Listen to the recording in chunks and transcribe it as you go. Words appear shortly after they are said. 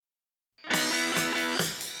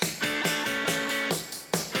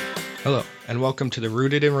Hello, and welcome to the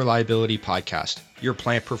Rooted in Reliability podcast, your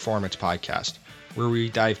plant performance podcast, where we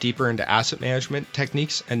dive deeper into asset management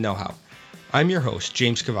techniques and know-how. I'm your host,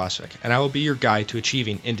 James Kovacevic, and I will be your guide to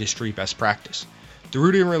achieving industry best practice. The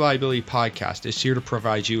Rooted in Reliability podcast is here to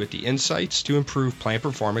provide you with the insights to improve plant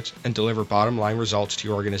performance and deliver bottom-line results to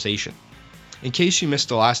your organization. In case you missed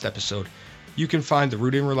the last episode, you can find the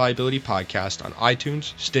Rooted in Reliability podcast on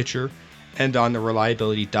iTunes, Stitcher, and on the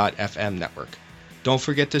Reliability.fm network. Don't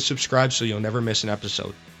forget to subscribe so you'll never miss an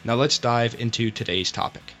episode. Now let's dive into today's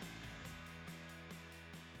topic.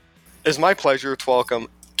 It's my pleasure to welcome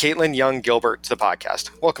Caitlin Young-Gilbert to the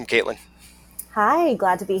podcast. Welcome, Caitlin. Hi,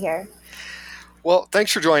 glad to be here. Well,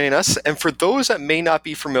 thanks for joining us. And for those that may not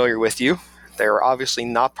be familiar with you, they're obviously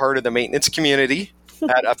not part of the maintenance community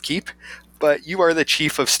at Upkeep, but you are the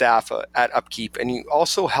Chief of Staff at Upkeep, and you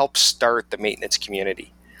also help start the maintenance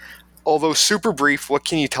community. Although super brief, what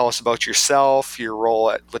can you tell us about yourself, your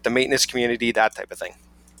role with the maintenance community, that type of thing?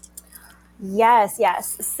 Yes.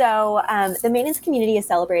 So the maintenance community is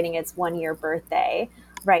celebrating its 1-year birthday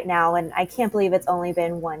right now, and I can't believe it's only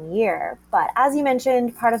been 1 year. But as you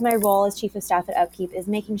mentioned, part of my role as Chief of Staff at Upkeep is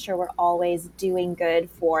making sure we're always doing good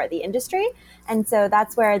for the industry. And so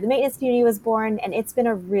that's where the maintenance community was born, and it's been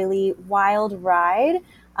a really wild ride,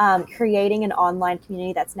 creating an online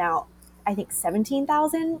community that's now I think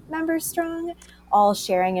 17,000 members strong, all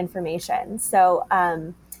sharing information. So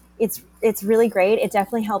it's really great. It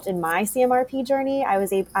definitely helped in my CMRP journey.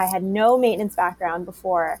 I had no maintenance background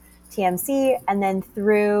before TMC, and then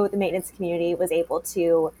through the maintenance community was able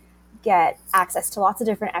to get access to lots of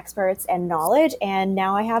different experts and knowledge, and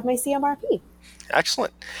now I have my CMRP.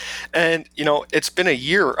 Excellent. And it's been a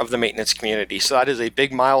year of the maintenance community, so that is a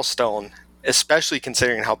big milestone, especially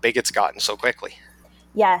considering how big it's gotten so quickly.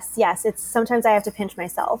 Yes. It's sometimes I have to pinch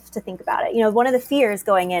myself to think about it. One of the fears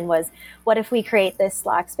going in was, what if we create this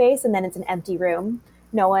Slack space and then it's an empty room?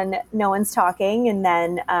 No one's talking, and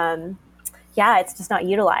then it's just not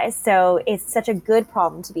utilized. So it's such a good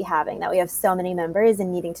problem to be having that we have so many members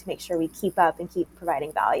and needing to make sure we keep up and keep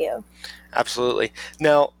providing value. Absolutely.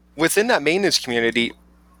 Now, within that maintenance community,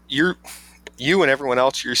 you and everyone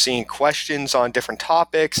else, you're seeing questions on different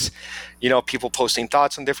topics, people posting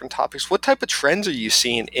thoughts on different topics. What type of trends are you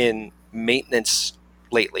seeing in maintenance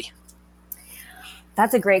lately?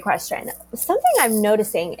 That's a great question. Something I'm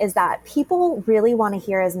noticing is that people really want to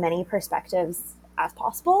hear as many perspectives as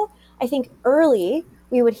possible. I think early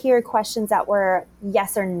we would hear questions that were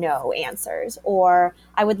yes or no answers, or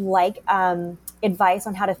I would like advice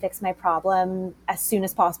on how to fix my problem as soon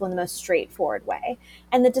as possible in the most straightforward way.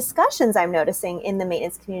 And the discussions I'm noticing in the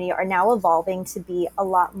maintenance community are now evolving to be a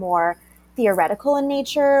lot more theoretical in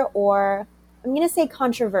nature, or I'm going to say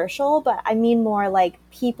controversial, but I mean more like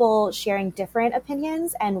people sharing different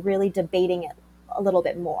opinions and really debating it a little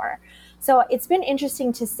bit more. So it's been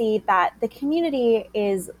interesting to see that the community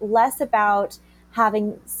is less about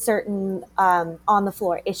having certain on the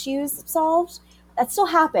floor issues solved. That still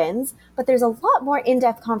happens, but there's a lot more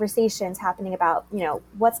in-depth conversations happening about,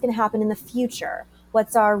 what's going to happen in the future.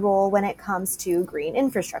 What's our role when it comes to green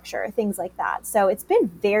infrastructure, things like that. So it's been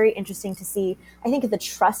very interesting to see, I think, the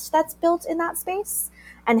trust that's built in that space,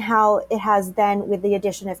 and how it has then, with the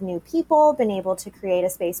addition of new people, been able to create a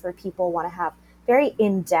space where people want to have very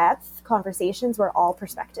in-depth conversations where all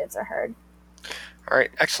perspectives are heard. All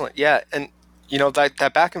right, excellent. Yeah, and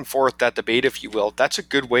that back and forth, that debate, if you will, that's a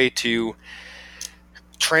good way to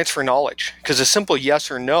transfer knowledge, because a simple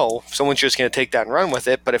yes or no, someone's just going to take that and run with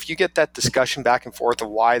it. But if you get that discussion back and forth of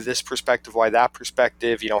why this perspective, why that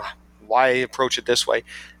perspective, why approach it this way,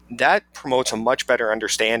 that promotes a much better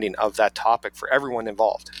understanding of that topic for everyone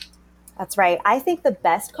involved. That's right. I think the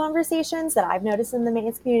best conversations that I've noticed in the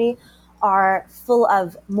maintenance community are full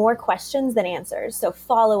of more questions than answers. So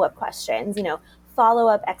follow-up questions,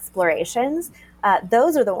 follow-up explorations.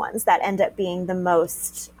 Those are the ones that end up being the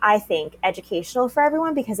most, I think, educational for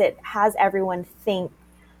everyone, because it has everyone think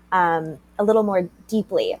a little more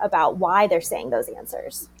deeply about why they're saying those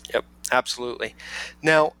answers. Yep, absolutely.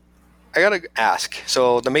 Now, I got to ask,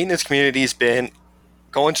 so the maintenance community has been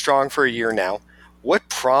going strong for a year now. What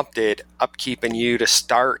prompted Upkeep and you to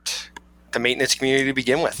start the maintenance community to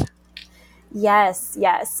begin with? Yes.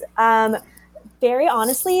 Very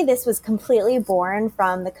honestly, this was completely born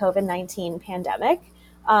from the COVID-19 pandemic.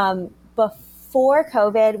 Before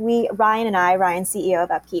COVID, Ryan, CEO of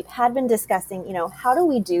Upkeep, had been discussing, how do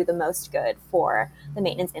we do the most good for the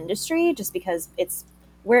maintenance industry, just because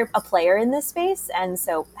we're a player in this space. And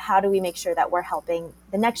so how do we make sure that we're helping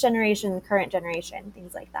the next generation, the current generation,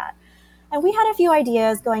 things like that. And we had a few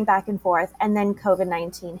ideas going back and forth, and then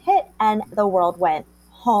COVID-19 hit and the world went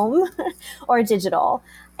home or digital.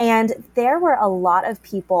 And there were a lot of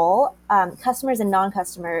people, customers and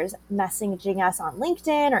non-customers, messaging us on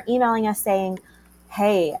LinkedIn or emailing us saying,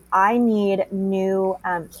 hey, I need new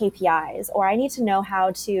KPIs, or I need to know how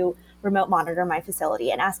to remote monitor my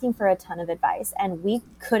facility, and asking for a ton of advice. And we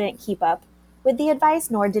couldn't keep up with the advice,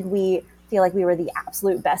 nor did we feel like we were the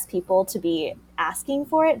absolute best people to be asking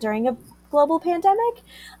for it during a global pandemic.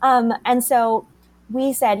 And so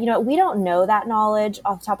we said, we don't know that knowledge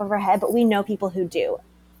off the top of our head, but we know people who do.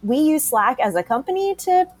 We use Slack as a company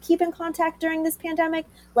to keep in contact during this pandemic.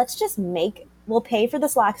 We'll pay for the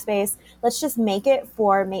Slack space. Let's just make it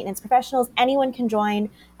for maintenance professionals. Anyone can join,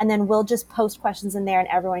 and then we'll just post questions in there and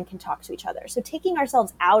everyone can talk to each other. So taking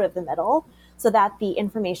ourselves out of the middle so that the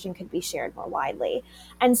information could be shared more widely.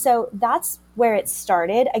 And so that's where it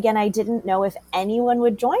started. Again, I didn't know if anyone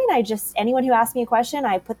would join. Anyone who asked me a question,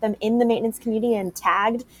 I put them in the maintenance community and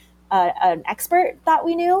tagged an expert that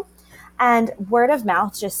we knew. And word of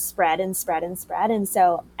mouth just spread and spread and spread. And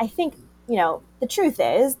so I think, the truth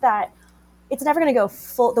is that it's never going to go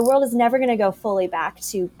the world is never going to go fully back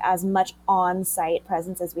to as much on-site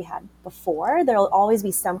presence as we had before. There'll always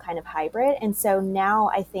be some kind of hybrid. And so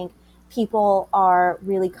now I think people are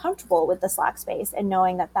really comfortable with the Slack space and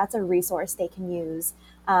knowing that that's a resource they can use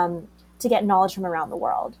to get knowledge from around the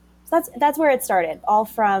world. So that's where it started, all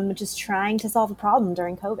from just trying to solve a problem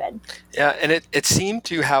during COVID. Yeah, and it seemed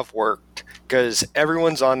to have worked because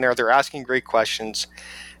everyone's on there. They're asking great questions.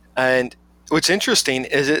 And what's interesting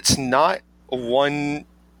is it's not one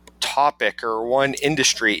topic or one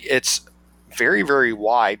industry. It's very, very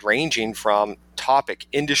wide, ranging from topic,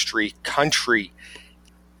 industry, country.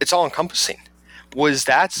 It's all encompassing. Was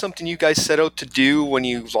that something you guys set out to do when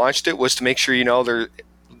you launched it, was to make sure, their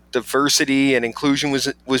diversity and inclusion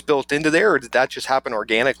was built into there, or did that just happen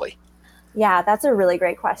organically? Yeah, that's a really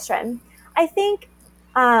great question. I think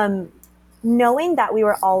knowing that we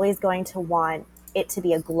were always going to want it to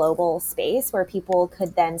be a global space where people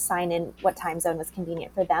could then sign in what time zone was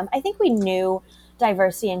convenient for them, I think we knew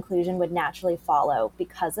diversity and inclusion would naturally follow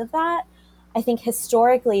because of that. I think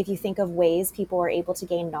historically, if you think of ways people were able to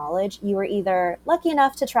gain knowledge, you were either lucky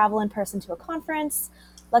enough to travel in person to a conference,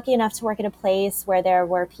 lucky enough to work at a place where there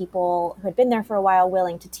were people who had been there for a while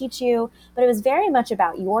willing to teach you, but it was very much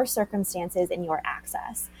about your circumstances and your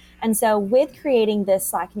access. And so with creating this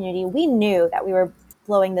Slack community, we knew that we were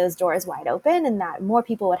blowing those doors wide open and that more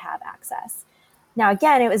people would have access. Now,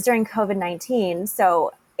 again, it was during COVID-19,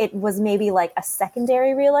 so it was maybe like a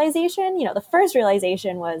secondary realization. The first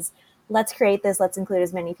realization was, let's create this, let's include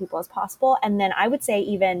as many people as possible. And then I would say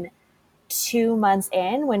even 2 months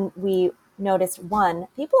in, when we noticed, 1,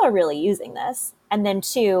 people are really using this. And then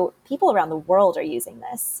 2, people around the world are using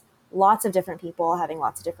this. Lots of different people having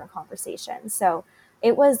lots of different conversations. So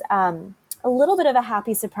it was a little bit of a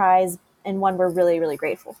happy surprise, and one we're really, really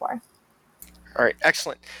grateful for. All right,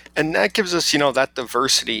 excellent. And that gives us, that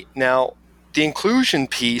diversity. Now, the inclusion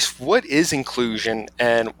piece, what is inclusion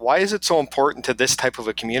and why is it so important to this type of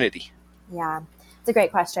a community? Yeah, it's a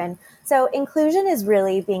great question. So inclusion is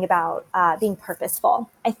really being about being purposeful.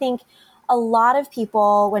 I think a lot of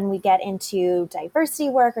people, when we get into diversity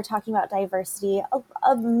work or talking about diversity,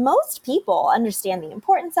 most people understand the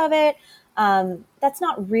importance of it. That's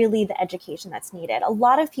not really the education that's needed. A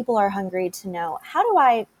lot of people are hungry to know, how do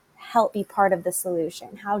I help be part of the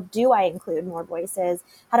solution? How do I include more voices?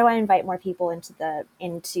 How do I invite more people into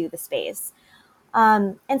the space?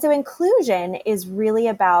 And so inclusion is really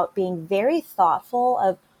about being very thoughtful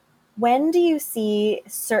of, when do you see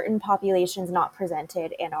certain populations not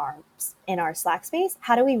presented in our Slack space?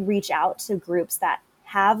 How do we reach out to groups that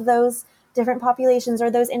have those different populations or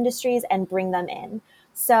those industries and bring them in?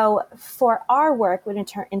 So for our work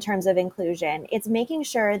in terms of inclusion, it's making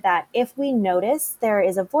sure that if we notice there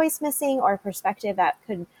is a voice missing or a perspective that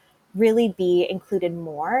could really be included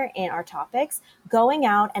more in our topics, going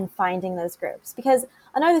out and finding those groups. Because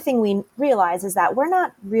another thing we realize is that we're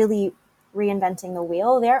not really reinventing the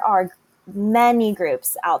wheel. There are many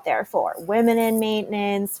groups out there for women in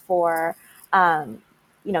maintenance, for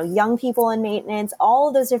young people in maintenance. All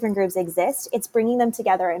of those different groups exist. It's bringing them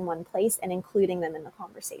together in one place and including them in the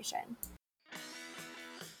conversation.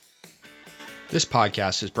 This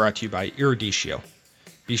podcast is brought to you by Eruditio.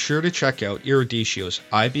 Be sure to check out Eruditio's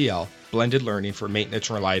IBL Blended Learning for Maintenance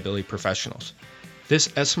and Reliability Professionals. This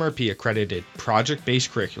SMRP accredited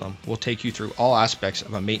project-based curriculum will take you through all aspects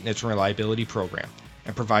of a maintenance and reliability program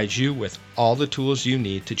and provides you with all the tools you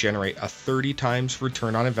need to generate a 30 times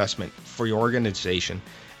return on investment for your organization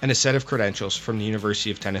and a set of credentials from the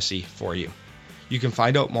University of Tennessee for you. You can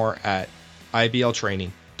find out more at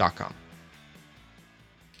ibltraining.com.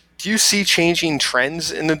 do you see changing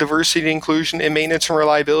trends in the diversity, inclusion, and maintenance and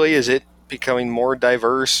reliability? Is it becoming more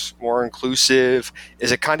diverse, more inclusive?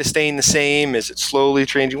 Is it kind of staying the same? Is it slowly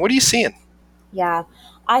changing? What are you seeing? Yeah,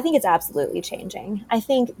 I think it's absolutely changing. I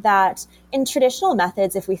think that in traditional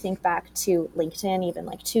methods, if we think back to LinkedIn, even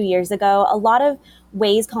like 2 years ago, a lot of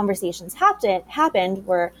ways conversations happened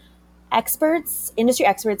were industry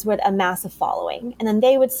experts would amass a following, and then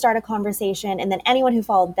they would start a conversation, and then anyone who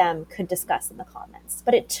followed them could discuss in the comments.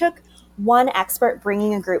 But it took one expert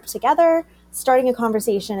bringing a group together, starting a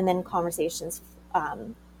conversation, and then conversations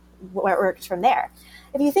worked from there.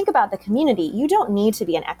 If you think about the community, you don't need to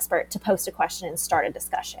be an expert to post a question and start a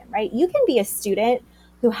discussion, right? You can be a student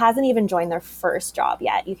who hasn't even joined their first job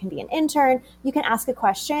yet. You can be an intern. You can ask a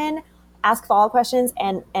question, ask follow-up questions,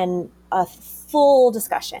 and a full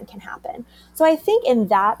discussion can happen. So I think in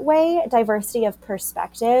that way, diversity of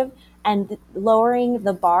perspective and lowering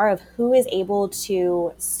the bar of who is able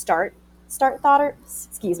to thought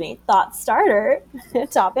starter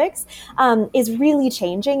topics is really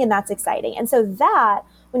changing, and that's exciting. And so that,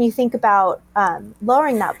 when you think about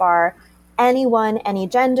lowering that bar, anyone, any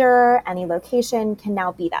gender, any location can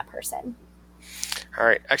now be that person. All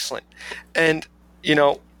right, excellent. And,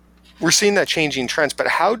 we're seeing that changing trends, but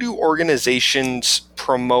how do organizations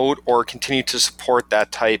promote or continue to support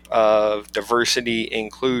that type of diversity,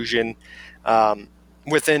 inclusion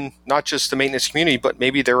within not just the maintenance community, but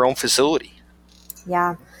maybe their own facility?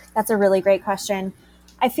 Yeah, that's a really great question.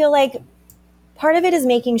 I feel like part of it is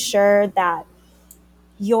making sure that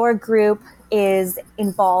your group is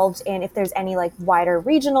involved in, if there's any like wider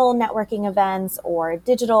regional networking events or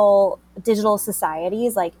digital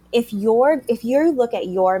societies. Like if you look at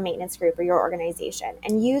your maintenance group or your organization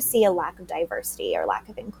and you see a lack of diversity or lack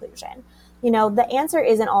of inclusion, the answer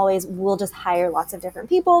isn't always we'll just hire lots of different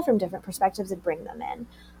people from different perspectives and bring them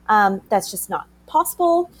in. That's just not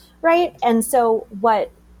possible, right? And so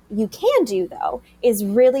what you can do, though, is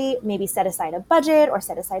really maybe set aside a budget or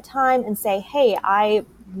set aside time and say, hey, I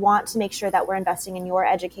want to make sure that we're investing in your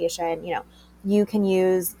education. You can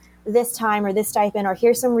use this time or this stipend, or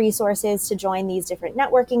here's some resources to join these different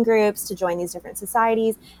networking groups, to join these different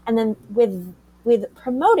societies. And then with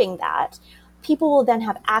promoting that, people will then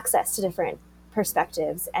have access to different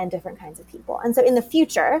perspectives and different kinds of people. And so in the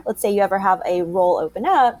future, let's say you ever have a role open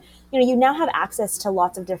up, you now have access to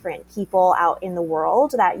lots of different people out in the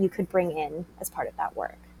world that you could bring in as part of that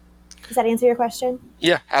work. Does that answer your question?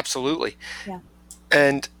 Yeah, absolutely. Yeah.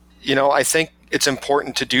 And, I think it's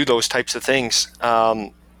important to do those types of things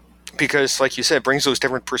because, like you said, it brings those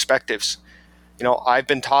different perspectives. I've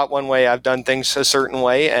been taught one way, I've done things a certain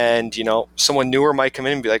way, and, someone newer might come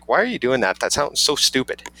in and be like, why are you doing that? That sounds so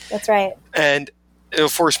stupid. That's right. And it'll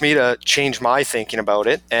force me to change my thinking about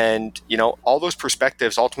it. And, all those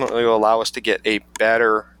perspectives ultimately will allow us to get a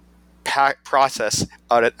better process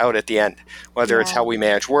out at the end, whether it's how we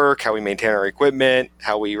manage work, how we maintain our equipment,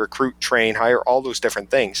 how we recruit, train, hire, all those different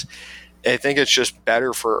things. I think it's just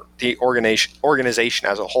better for the organization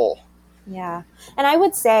as a whole. Yeah. And I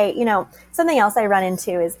would say, something else I run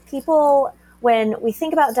into is people, when we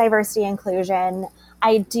think about diversity and inclusion,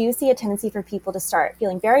 I do see a tendency for people to start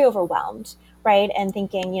feeling very overwhelmed, right? And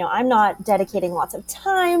thinking, I'm not dedicating lots of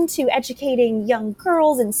time to educating young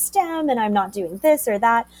girls in STEM, and I'm not doing this or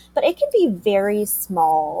that. But it can be very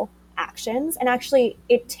small actions. And actually,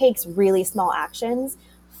 it takes really small actions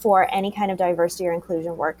for any kind of diversity or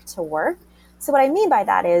inclusion work to work. So what I mean by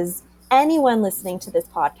that is anyone listening to this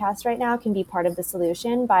podcast right now can be part of the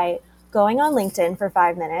solution by going on LinkedIn for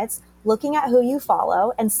 5 minutes, looking at who you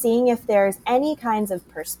follow and seeing if there's any kinds of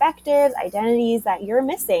perspectives, identities that you're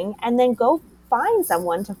missing, and then go find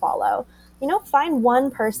someone to follow. Find one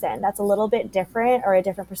person that's a little bit different or a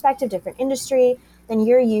different perspective, different industry than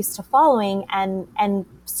you're used to following, and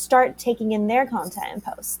start taking in their content and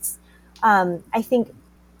posts. I think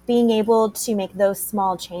being able to make those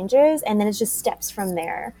small changes, and then it's just steps from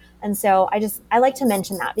there. And so I like to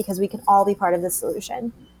mention that because we can all be part of the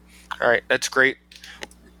solution. All right. That's great.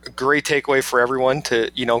 Great takeaway for everyone to,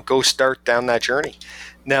 go start down that journey.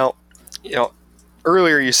 Now,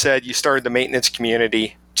 earlier you said you started the maintenance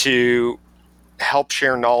community to help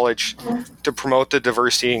share knowledge, to promote the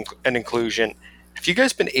diversity and inclusion. Have you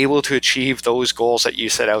guys been able to achieve those goals that you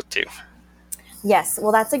set out to? Yes.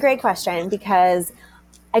 Well, that's a great question, because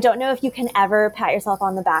I don't know if you can ever pat yourself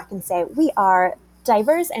on the back and say, we are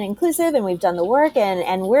diverse and inclusive and we've done the work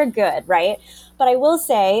and we're good, right? But I will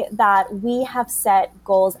say that we have set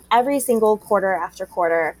goals every single quarter after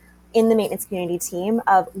quarter in the maintenance community team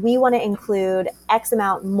of we want to include X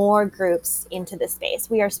amount more groups into this space.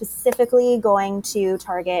 We are specifically going to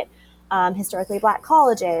target historically Black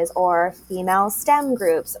colleges or female STEM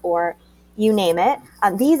groups or you name it,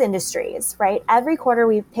 these industries, right? Every quarter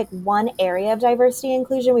we pick one area of diversity and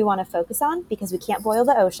inclusion we want to focus on because we can't boil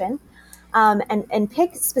the ocean, and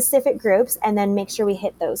pick specific groups and then make sure we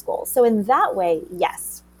hit those goals. So in that way,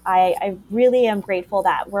 yes, I really am grateful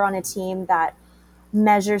that we're on a team that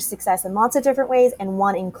measures success in lots of different ways. And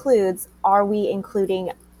one includes, are we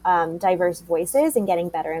including diverse voices and getting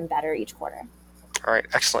better and better each quarter? All right,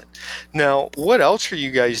 excellent. Now, what else are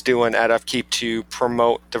you guys doing at Upkeep to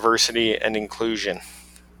promote diversity and inclusion?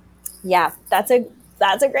 Yeah, that's a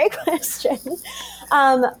great question.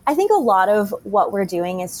 I think a lot of what we're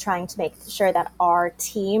doing is trying to make sure that our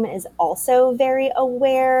team is also very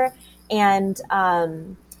aware and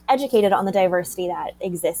educated on the diversity that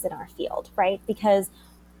exists in our field, right? Because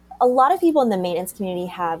a lot of people in the maintenance community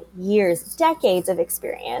have years, decades of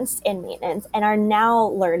experience in maintenance and are now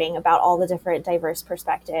learning about all the different diverse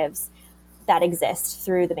perspectives that exist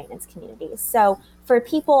through the maintenance community. So for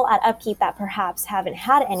people at Upkeep that perhaps haven't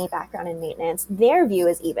had any background in maintenance, their view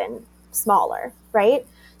is even smaller, right?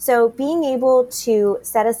 So being able to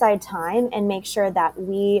set aside time and make sure that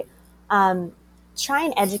we try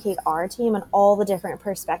and educate our team on all the different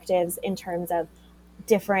perspectives in terms of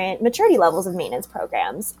different maturity levels of maintenance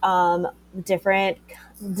programs,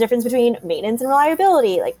 difference between maintenance and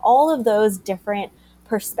reliability, like all of those different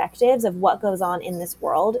perspectives of what goes on in this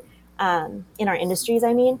world, in our industries,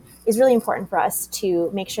 is really important for us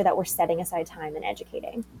to make sure that we're setting aside time and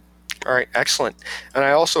educating. All right, excellent. And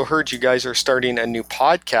I also heard you guys are starting a new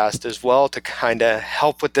podcast as well to kind of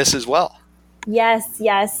help with this as well.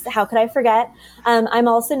 Yes. How could I forget? I'm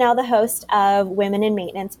also now the host of Women in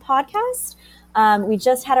Maintenance podcast. We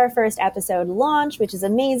just had our first episode launch, which is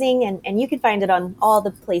amazing. And you can find it on all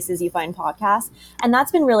the places you find podcasts. And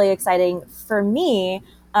that's been really exciting for me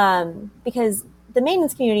because the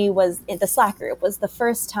maintenance community the Slack group was the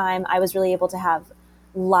first time I was really able to have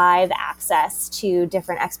live access to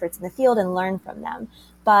different experts in the field and learn from them.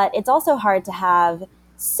 But it's also hard to have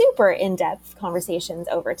super in-depth conversations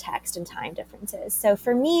over text and time differences. So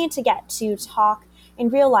for me to get to talk in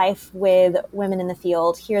real life with women in the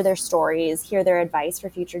field, hear their stories, hear their advice for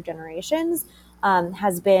future generations,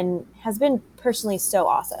 has been personally so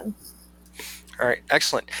awesome. All right,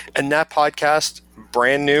 excellent. And that podcast,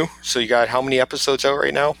 brand new. So you got how many episodes out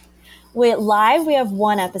right now? We have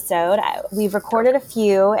one episode. We've recorded a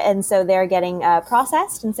few, and so they're getting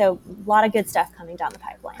processed, and so a lot of good stuff coming down the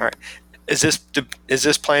pipeline. All right. Is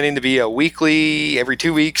this planning to be a weekly, every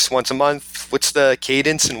 2 weeks, once a month? What's the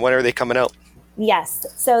cadence, and when are they coming out? Yes.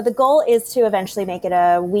 So the goal is to eventually make it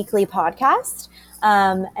a weekly podcast.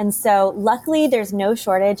 And so luckily there's no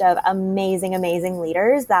shortage of amazing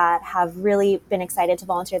leaders that have really been excited to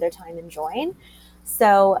volunteer their time and join.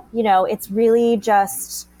 So, it's really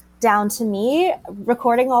just down to me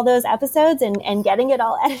recording all those episodes and getting it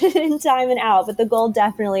all edited in time and out. But the goal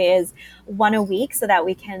definitely is one a week so that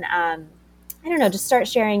we can, just start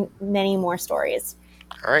sharing many more stories.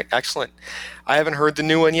 All right, excellent. I haven't heard the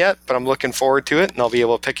new one yet, but I'm looking forward to it, and I'll be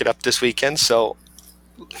able to pick it up this weekend. So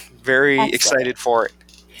very excited for it.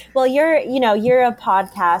 Well, you're a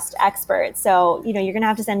podcast expert, so, you're going to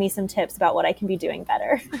have to send me some tips about what I can be doing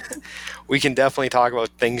better. We can definitely talk about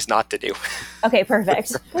things not to do. Okay,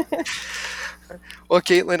 perfect. Well,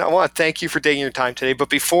 Caitlin, I want to thank you for taking your time today. But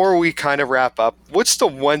before we kind of wrap up, what's the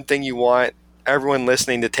one thing you want everyone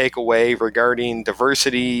listening to take away regarding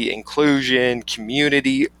diversity, inclusion,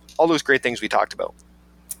 community, all those great things we talked about?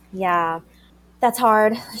 Yeah, that's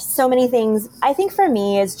hard. So many things. I think for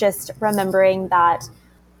me is just remembering that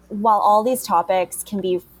while all these topics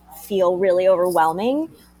can feel really overwhelming,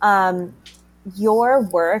 your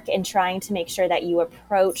work in trying to make sure that you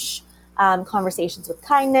approach conversations with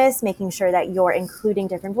kindness, making sure that you're including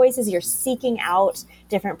different voices, you're seeking out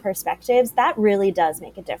different perspectives, that really does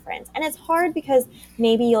make a difference. And it's hard because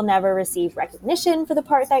maybe you'll never receive recognition for the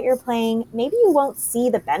part that you're playing. Maybe you won't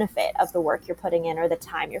see the benefit of the work you're putting in or the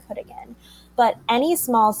time you're putting in. But any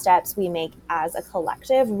small steps we make as a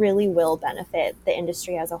collective really will benefit the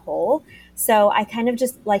industry as a whole. So I kind of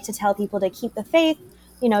just like to tell people to keep the faith,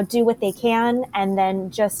 do what they can, and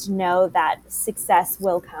then just know that success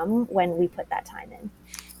will come when we put that time in.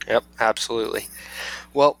 Yep, absolutely.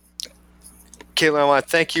 Well, Caitlin, I want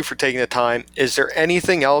to thank you for taking the time. Is there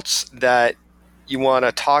anything else that you want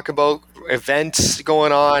to talk about? Events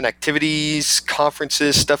going on, activities,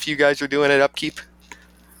 conferences, stuff you guys are doing at Upkeep?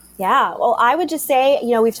 Yeah, well, I would just say,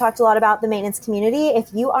 we've talked a lot about the maintenance community.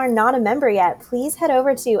 If you are not a member yet, please head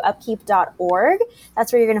over to upkeep.org.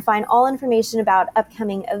 That's where you're going to find all information about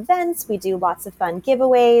upcoming events. We do lots of fun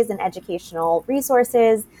giveaways and educational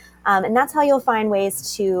resources. And that's how you'll find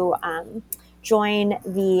ways to join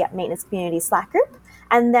the maintenance community Slack group.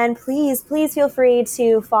 And then please feel free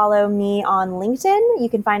to follow me on LinkedIn. You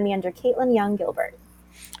can find me under Caitlin Young Gilbert.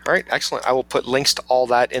 All right, excellent. I will put links to all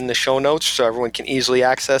that in the show notes so everyone can easily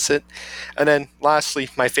access it. And then lastly,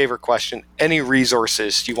 my favorite question, any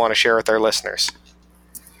resources you want to share with our listeners?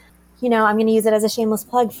 I'm going to use it as a shameless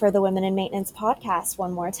plug for the Women in Maintenance podcast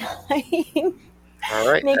one more time.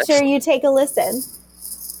 All right. Make sure you take a listen.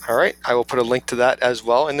 All right. I will put a link to that as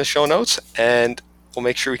well in the show notes, and we'll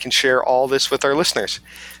make sure we can share all this with our listeners.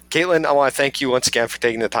 Caitlin, I want to thank you once again for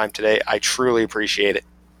taking the time today. I truly appreciate it.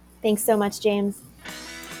 Thanks so much, James.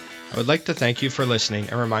 I would like to thank you for listening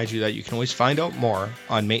and remind you that you can always find out more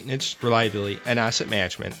on maintenance, reliability, and asset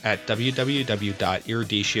management at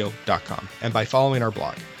www.eruditio.com and by following our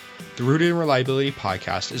blog. The Rooted in Reliability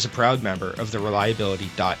podcast is a proud member of the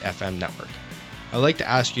Reliability.fm network. I'd like to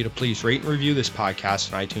ask you to please rate and review this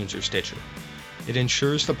podcast on iTunes or Stitcher. It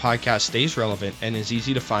ensures the podcast stays relevant and is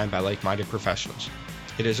easy to find by like-minded professionals.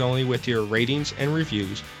 It is only with your ratings and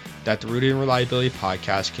reviews that the Rooted in Reliability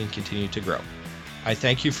podcast can continue to grow. I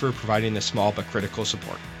thank you for providing this small but critical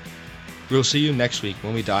support. We'll see you next week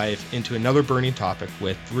when we dive into another burning topic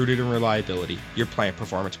with Rooted in Reliability, your plant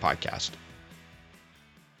performance podcast.